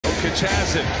Jokic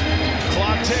has it.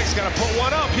 Clock ticks, got to put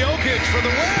one up. Jokic for the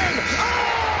win.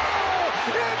 Oh,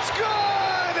 it's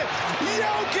good!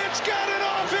 Jokic got it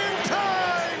off in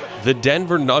time! The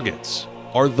Denver Nuggets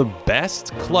are the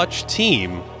best clutch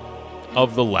team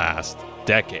of the last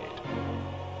decade.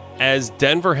 As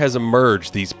Denver has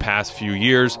emerged these past few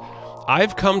years,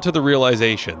 I've come to the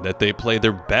realization that they play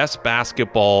their best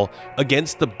basketball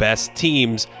against the best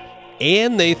teams,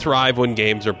 and they thrive when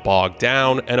games are bogged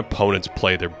down and opponents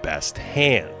play their best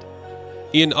hand.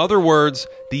 In other words,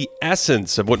 the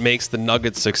essence of what makes the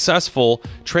Nuggets successful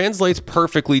translates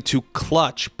perfectly to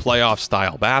clutch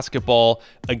playoff-style basketball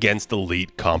against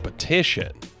elite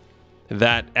competition.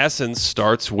 That essence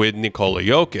starts with Nikola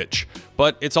Jokic,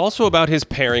 but it's also about his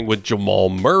pairing with Jamal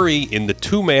Murray in the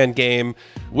two-man game,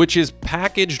 which is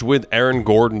packaged with Aaron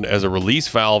Gordon as a release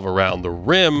valve around the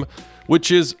rim, which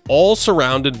is all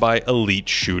surrounded by elite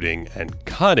shooting and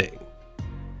cutting.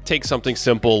 Take something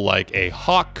simple like a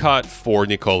hawk cut for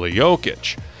Nikola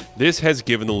Jokic. This has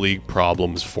given the league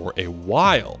problems for a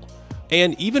while.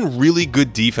 And even really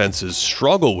good defenses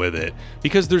struggle with it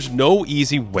because there's no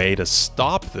easy way to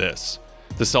stop this.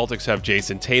 The Celtics have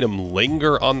Jason Tatum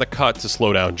linger on the cut to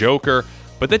slow down Joker,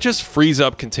 but that just frees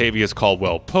up Kentavious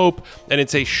Caldwell-Pope, and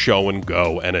it's a show and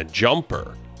go and a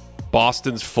jumper.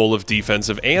 Boston's full of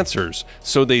defensive answers,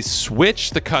 so they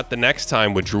switch the cut the next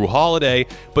time with Drew Holiday,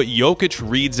 but Jokic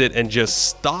reads it and just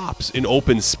stops in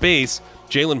open space.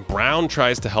 Jaylen Brown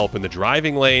tries to help in the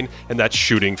driving lane, and that's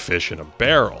shooting fish in a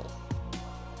barrel.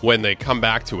 When they come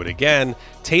back to it again,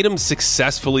 Tatum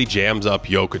successfully jams up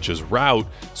Jokic's route,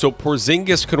 so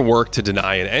Porzingis can work to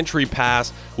deny an entry pass,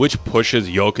 which pushes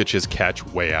Jokic's catch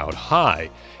way out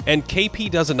high. And KP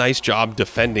does a nice job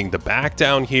defending the back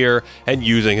down here and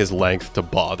using his length to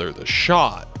bother the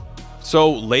shot.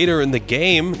 So later in the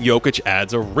game, Jokic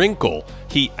adds a wrinkle.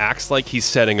 He acts like he's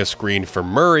setting a screen for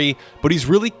Murray, but he's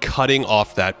really cutting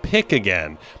off that pick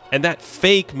again. And that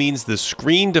fake means the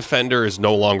screen defender is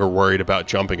no longer worried about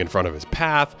jumping in front of his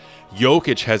path.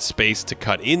 Jokic has space to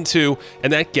cut into,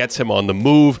 and that gets him on the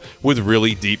move with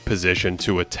really deep position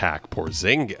to attack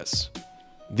Porzingis.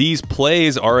 These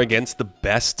plays are against the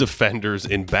best defenders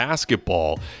in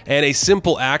basketball, and a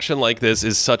simple action like this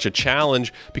is such a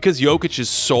challenge because Jokic is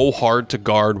so hard to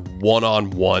guard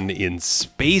one-on-one in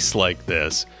space like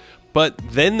this. But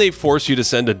then they force you to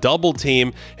send a double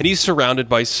team, and he's surrounded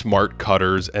by smart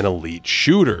cutters and elite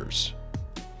shooters.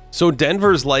 So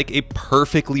Denver's like a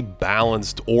perfectly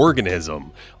balanced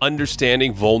organism,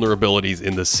 understanding vulnerabilities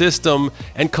in the system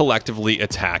and collectively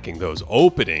attacking those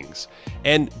openings.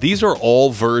 And these are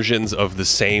all versions of the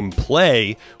same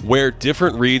play where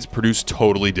different reads produce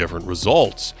totally different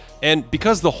results. And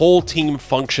because the whole team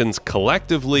functions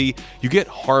collectively, you get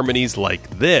harmonies like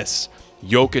this.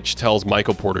 Jokic tells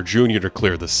Michael Porter Jr. to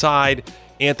clear the side.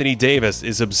 Anthony Davis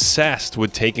is obsessed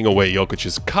with taking away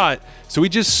Jokic's cut, so he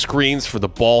just screens for the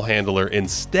ball handler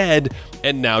instead,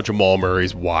 and now Jamal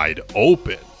Murray's wide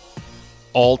open.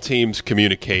 All teams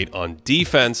communicate on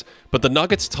defense, but the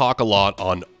Nuggets talk a lot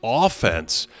on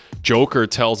offense. Joker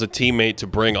tells a teammate to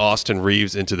bring Austin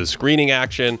Reeves into the screening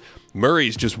action.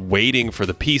 Murray's just waiting for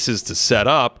the pieces to set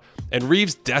up, and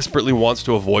Reeves desperately wants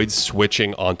to avoid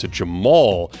switching onto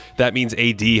Jamal. That means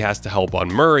AD has to help on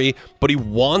Murray, but he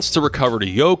wants to recover to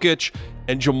Jokic,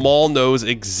 and Jamal knows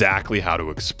exactly how to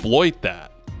exploit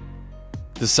that.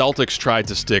 The Celtics tried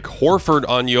to stick Horford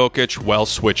on Jokic while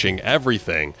switching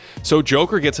everything, so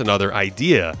Joker gets another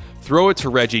idea. Throw it to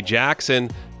Reggie Jackson,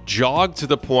 jog to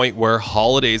the point where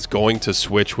Holiday's going to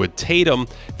switch with Tatum,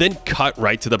 then cut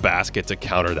right to the basket to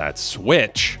counter that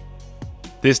switch.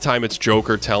 This time it's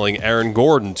Joker telling Aaron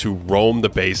Gordon to roam the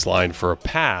baseline for a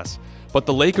pass, but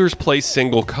the Lakers play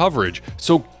single coverage,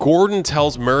 so Gordon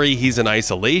tells Murray he's in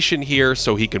isolation here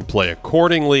so he can play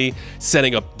accordingly,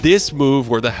 setting up this move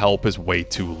where the help is way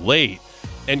too late.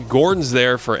 And Gordon's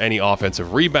there for any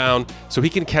offensive rebound, so he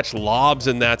can catch lobs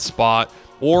in that spot,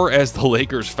 or as the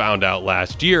Lakers found out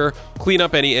last year, clean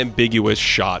up any ambiguous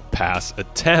shot pass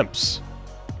attempts.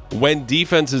 When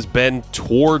defenses bend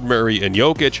toward Murray and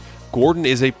Jokic, Gordon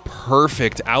is a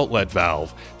perfect outlet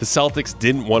valve. The Celtics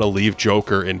didn't want to leave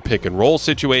Joker in pick and roll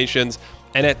situations,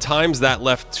 and at times that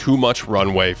left too much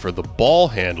runway for the ball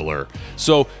handler.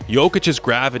 So Jokic's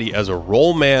gravity as a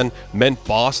roll man meant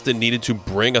Boston needed to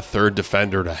bring a third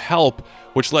defender to help,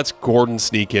 which lets Gordon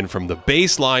sneak in from the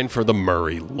baseline for the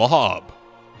Murray lob.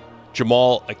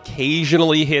 Jamal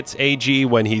occasionally hits AG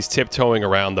when he's tiptoeing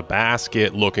around the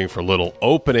basket looking for little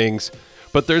openings,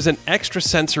 but there's an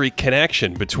extrasensory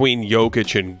connection between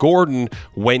Jokic and Gordon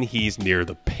when he's near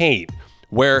the paint,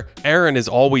 where Aaron is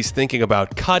always thinking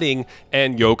about cutting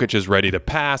and Jokic is ready to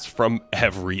pass from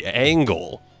every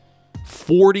angle.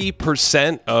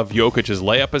 40% of Jokic's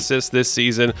layup assists this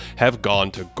season have gone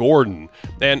to Gordon.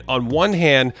 And on one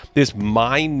hand, this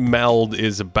mind meld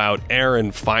is about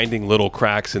Aaron finding little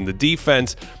cracks in the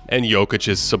defense and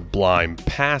Jokic's sublime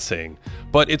passing.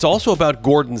 But it's also about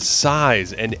Gordon's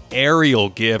size and aerial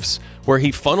gifts, where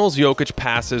he funnels Jokic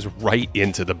passes right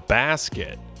into the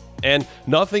basket. And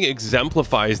nothing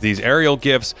exemplifies these aerial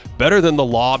gifts better than the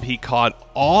lob he caught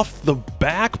off the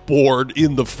backboard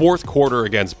in the fourth quarter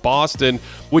against Boston,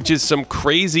 which is some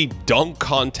crazy dunk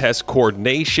contest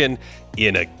coordination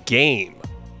in a game.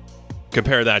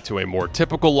 Compare that to a more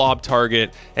typical lob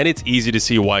target, and it's easy to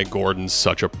see why Gordon's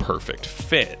such a perfect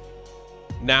fit.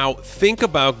 Now, think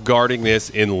about guarding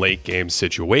this in late game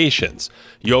situations.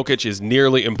 Jokic is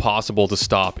nearly impossible to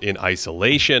stop in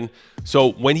isolation,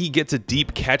 so when he gets a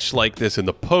deep catch like this in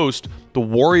the post, the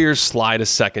Warriors slide a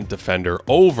second defender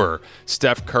over.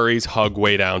 Steph Curry's hug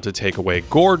way down to take away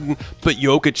Gordon, but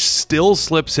Jokic still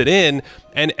slips it in,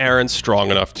 and Aaron's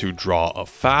strong enough to draw a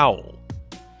foul.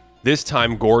 This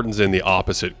time, Gordon's in the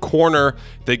opposite corner.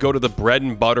 They go to the bread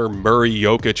and butter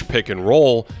Murray-Jokic pick and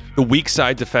roll. The weak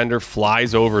side defender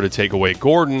flies over to take away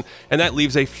Gordon, and that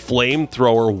leaves a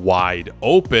flamethrower wide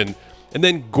open. And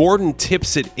then Gordon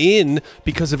tips it in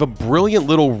because of a brilliant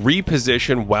little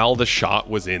reposition while the shot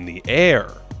was in the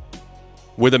air.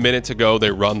 With a minute to go, they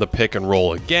run the pick and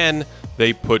roll again.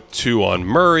 They put 2 on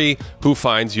Murray, who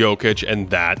finds Jokic, and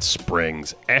that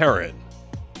springs Aaron.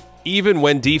 Even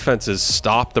when defenses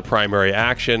stop the primary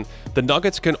action, the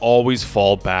Nuggets can always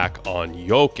fall back on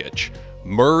Jokic.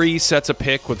 Murray sets a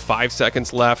pick with 5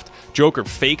 seconds left. Joker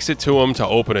fakes it to him to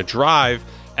open a drive.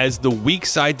 As the weak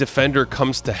side defender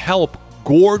comes to help,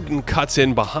 Gordon cuts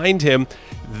in behind him.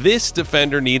 This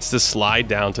defender needs to slide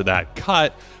down to that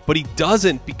cut, but he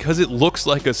doesn't because it looks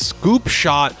like a scoop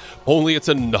shot, only it's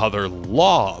another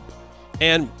lob.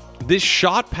 And this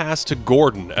shot pass to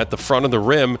Gordon at the front of the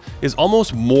rim is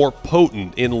almost more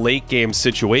potent in late game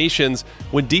situations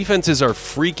when defenses are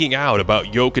freaking out about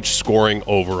Jokic scoring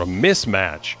over a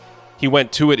mismatch. He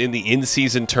went to it in the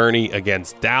in-season tourney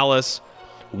against Dallas.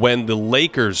 When the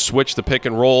Lakers switched the pick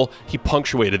and roll, he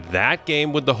punctuated that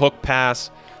game with the hook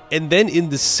pass. And then in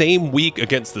the same week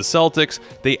against the Celtics,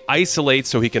 they isolate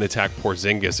so he can attack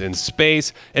Porzingis in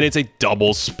space, and it's a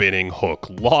double spinning hook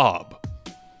lob.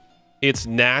 It's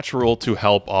natural to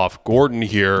help off Gordon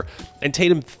here, and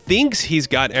Tatum thinks he's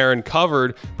got Aaron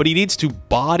covered, but he needs to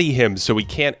body him so he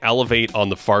can't elevate on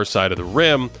the far side of the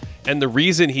rim, and the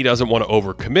reason he doesn't want to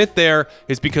overcommit there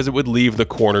is because it would leave the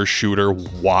corner shooter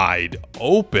wide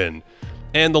open.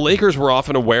 And the Lakers were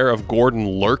often aware of Gordon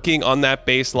lurking on that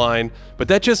baseline, but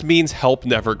that just means help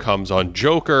never comes on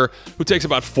Joker, who takes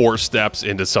about 4 steps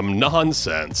into some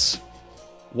nonsense.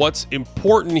 What's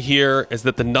important here is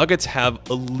that the Nuggets have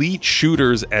elite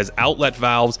shooters as outlet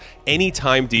valves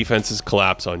anytime defenses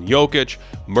collapse on Jokic,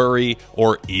 Murray,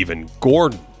 or even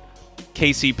Gordon.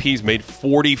 KCP's made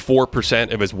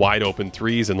 44% of his wide open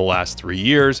threes in the last 3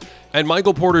 years, and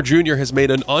Michael Porter Jr. has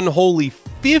made an unholy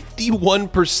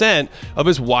 51% of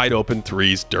his wide open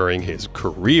threes during his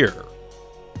career.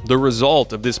 The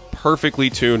result of this perfectly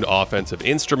tuned offensive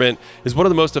instrument is one of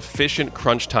the most efficient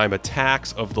crunch time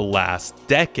attacks of the last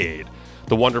decade.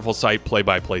 The wonderful site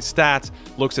Play-by-Play Stats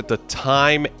looks at the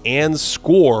time and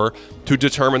score to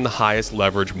determine the highest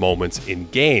leverage moments in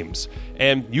games.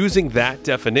 And using that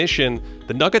definition,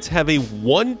 the Nuggets have a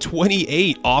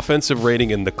 128 offensive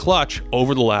rating in the clutch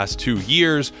over the last 2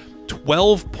 years,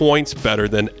 12 points better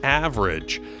than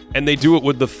average. And they do it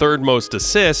with the 3rd most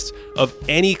assists of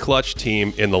any clutch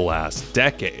team in the last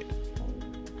decade.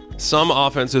 Some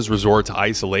offenses resort to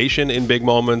isolation in big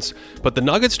moments, but the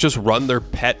Nuggets just run their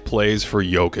pet plays for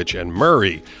Jokic and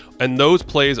Murray, and those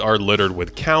plays are littered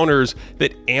with counters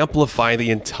that amplify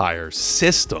the entire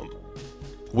system.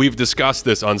 We've discussed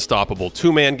this unstoppable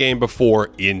 2-man game before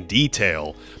in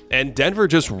detail, and Denver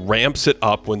just ramps it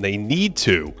up when they need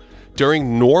to.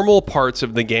 During normal parts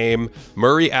of the game,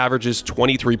 Murray averages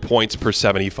 23 points per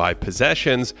 75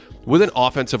 possessions with an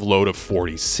offensive load of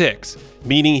 46,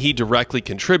 meaning he directly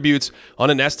contributes on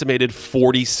an estimated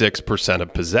 46%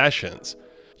 of possessions.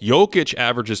 Jokic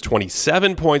averages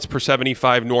 27 points per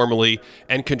 75 normally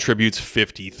and contributes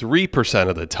 53%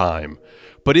 of the time.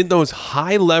 But in those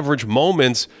high leverage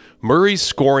moments, Murray's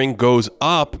scoring goes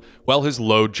up while his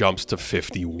load jumps to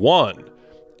 51.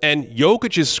 And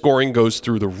Jokic's scoring goes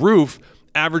through the roof,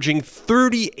 averaging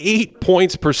 38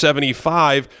 points per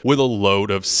 75 with a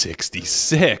load of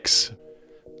 66.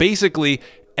 Basically,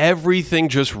 everything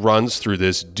just runs through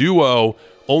this duo,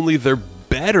 only they're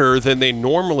better than they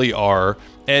normally are,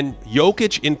 and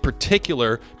Jokic in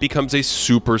particular becomes a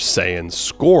Super Saiyan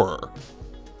scorer.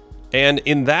 And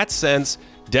in that sense,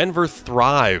 Denver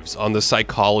thrives on the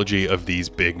psychology of these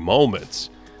big moments.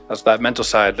 That's that mental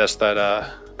side. That's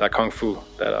that kung fu,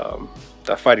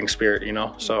 that fighting spirit, you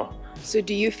know. So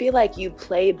do you feel like you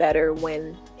play better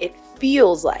when it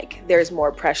feels like there's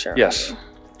more pressure? Yes.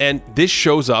 And this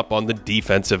shows up on the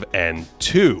defensive end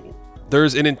too.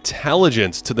 There's an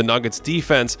intelligence to the Nuggets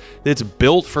defense that's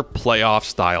built for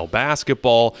playoff-style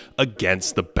basketball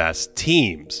against the best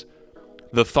teams.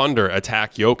 The Thunder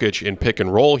attack Jokic in pick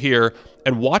and roll here,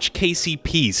 and watch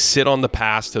KCP sit on the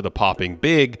pass to the popping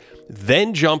big,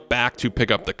 then jump back to pick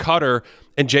up the cutter,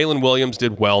 and Jalen Williams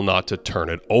did well not to turn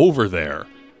it over there.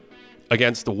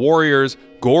 Against the Warriors,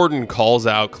 Gordon calls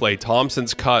out Klay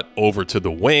Thompson's cut over to the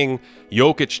wing.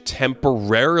 Jokic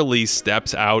temporarily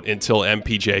steps out until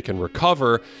MPJ can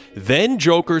recover. Then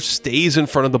Joker stays in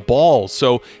front of the ball,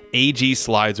 so AG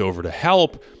slides over to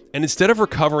help. And instead of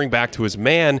recovering back to his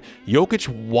man, Jokic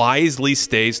wisely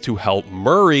stays to help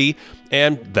Murray,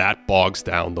 and that bogs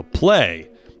down the play.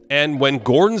 And when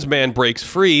Gordon's man breaks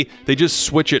free, they just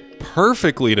switch it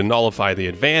perfectly to nullify the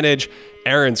advantage.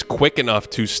 Aaron's quick enough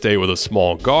to stay with a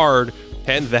small guard,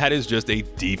 and that is just a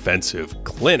defensive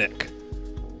clinic.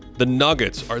 The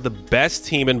Nuggets are the best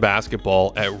team in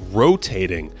basketball at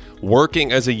rotating,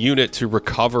 working as a unit to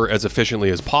recover as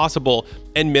efficiently as possible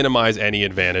and minimize any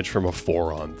advantage from a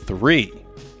 4-on-3.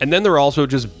 And then they're also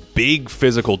just big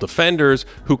physical defenders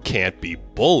who can't be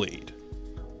bullied.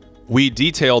 We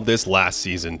detailed this last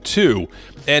season too,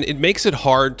 and it makes it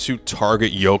hard to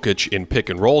target Jokic in pick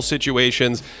and roll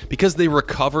situations because they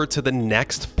recover to the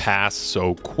next pass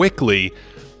so quickly,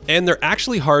 and they're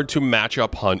actually hard to match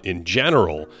up hunt in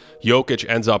general. Jokic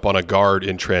ends up on a guard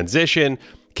in transition,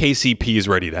 KCP is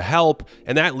ready to help,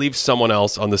 and that leaves someone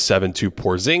else on the 7'2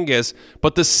 Porzingis,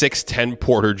 but the 6'10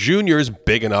 Porter Jr. is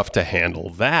big enough to handle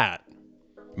that.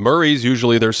 Murray's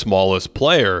usually their smallest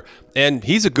player, and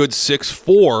he's a good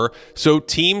 6'4", so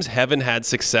teams haven't had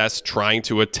success trying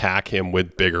to attack him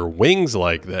with bigger wings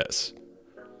like this.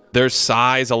 Their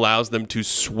size allows them to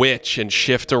switch and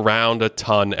shift around a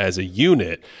ton as a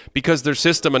unit, because their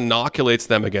system inoculates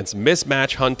them against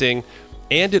mismatch hunting,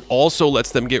 and it also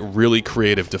lets them get really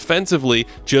creative defensively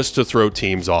just to throw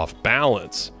teams off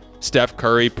balance. Steph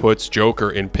Curry puts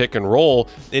Joker in pick and roll,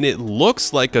 and it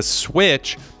looks like a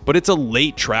switch, but it's a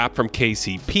late trap from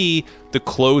KCP. The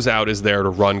closeout is there to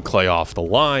run Klay off the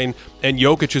line, and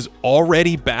Jokic is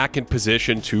already back in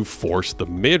position to force the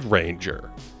mid-ranger.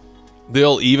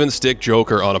 They'll even stick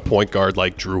Joker on a point guard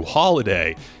like Drew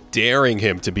Holiday, daring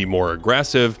him to be more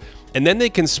aggressive, and then they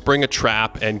can spring a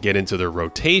trap and get into their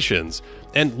rotations.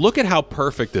 And look at how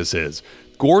perfect this is.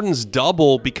 Gordon's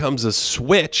double becomes a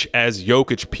switch as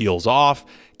Jokic peels off.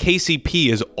 KCP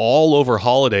is all over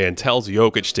Holiday and tells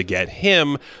Jokic to get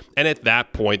him, and at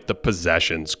that point, the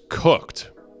possession's cooked.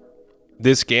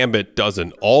 This gambit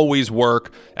doesn't always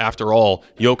work. After all,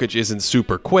 Jokic isn't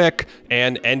super quick,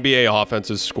 and NBA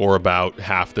offenses score about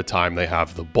half the time they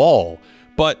have the ball.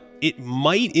 But it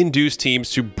might induce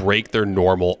teams to break their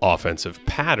normal offensive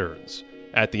patterns.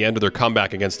 At the end of their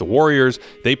comeback against the Warriors,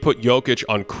 they put Jokic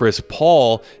on Chris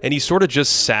Paul, and he sort of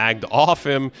just sagged off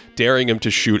him, daring him to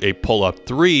shoot a pull-up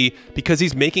three because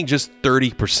he's making just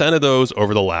 30% of those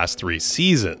over the last 3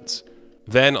 seasons.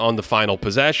 Then on the final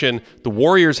possession, the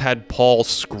Warriors had Paul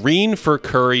screen for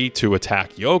Curry to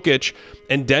attack Jokic,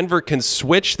 and Denver can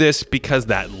switch this because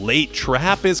that late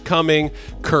trap is coming,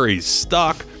 Curry's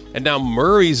stuck, and now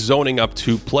Murray's zoning up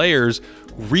 2 players,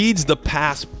 reads the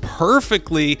pass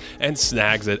perfectly and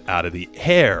snags it out of the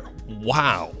air.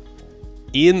 Wow.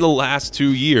 In the last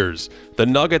 2 years, the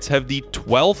Nuggets have the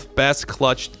 12th best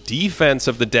clutch defense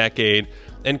of the decade,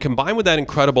 and combined with that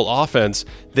incredible offense,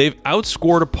 they've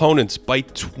outscored opponents by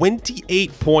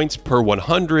 28 points per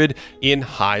 100 in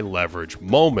high leverage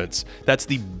moments. That's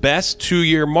the best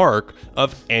 2-year mark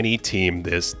of any team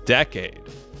this decade.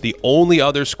 The only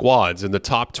other squads in the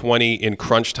top 20 in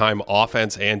crunch time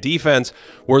offense and defense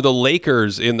were the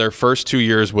Lakers in their first 2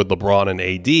 years with LeBron and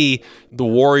AD, the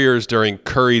Warriors during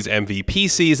Curry's MVP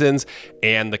seasons,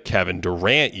 and the Kevin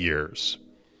Durant years.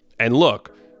 And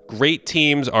look, great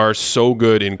teams are so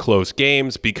good in close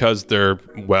games because they're,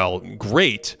 well,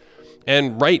 great.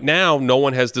 And right now, no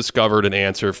one has discovered an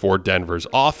answer for Denver's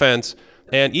offense,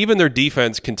 and even their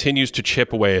defense continues to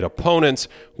chip away at opponents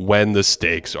when the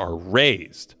stakes are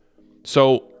raised.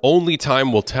 So only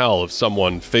time will tell if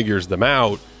someone figures them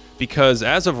out, because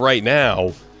as of right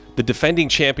now, the defending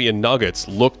champion Nuggets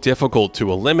look difficult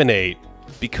to eliminate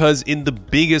because in the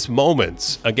biggest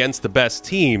moments against the best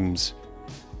teams,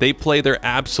 they play their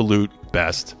absolute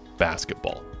best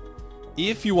basketball.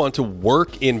 If you want to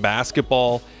work in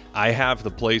basketball, I have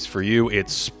the place for you.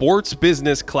 It's Sports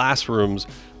Business Classroom's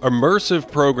immersive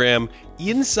program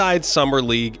inside Summer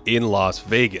League in Las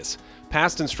Vegas.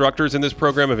 Past instructors in this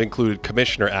program have included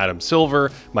Commissioner Adam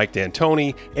Silver, Mike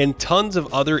D'Antoni, and tons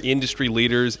of other industry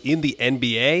leaders in the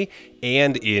NBA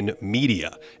and in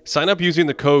media. Sign up using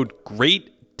the code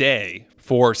GREATDAY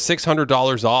for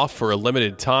 $600 off for a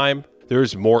limited time.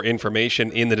 There's more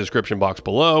information in the description box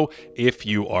below if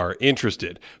you are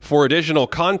interested. For additional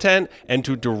content and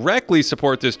to directly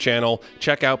support this channel,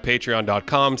 check out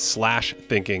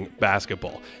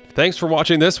patreon.com/thinkingbasketball. Thanks for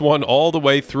watching this one all the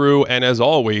way through, and as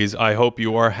always, I hope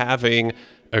you are having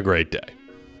a great day.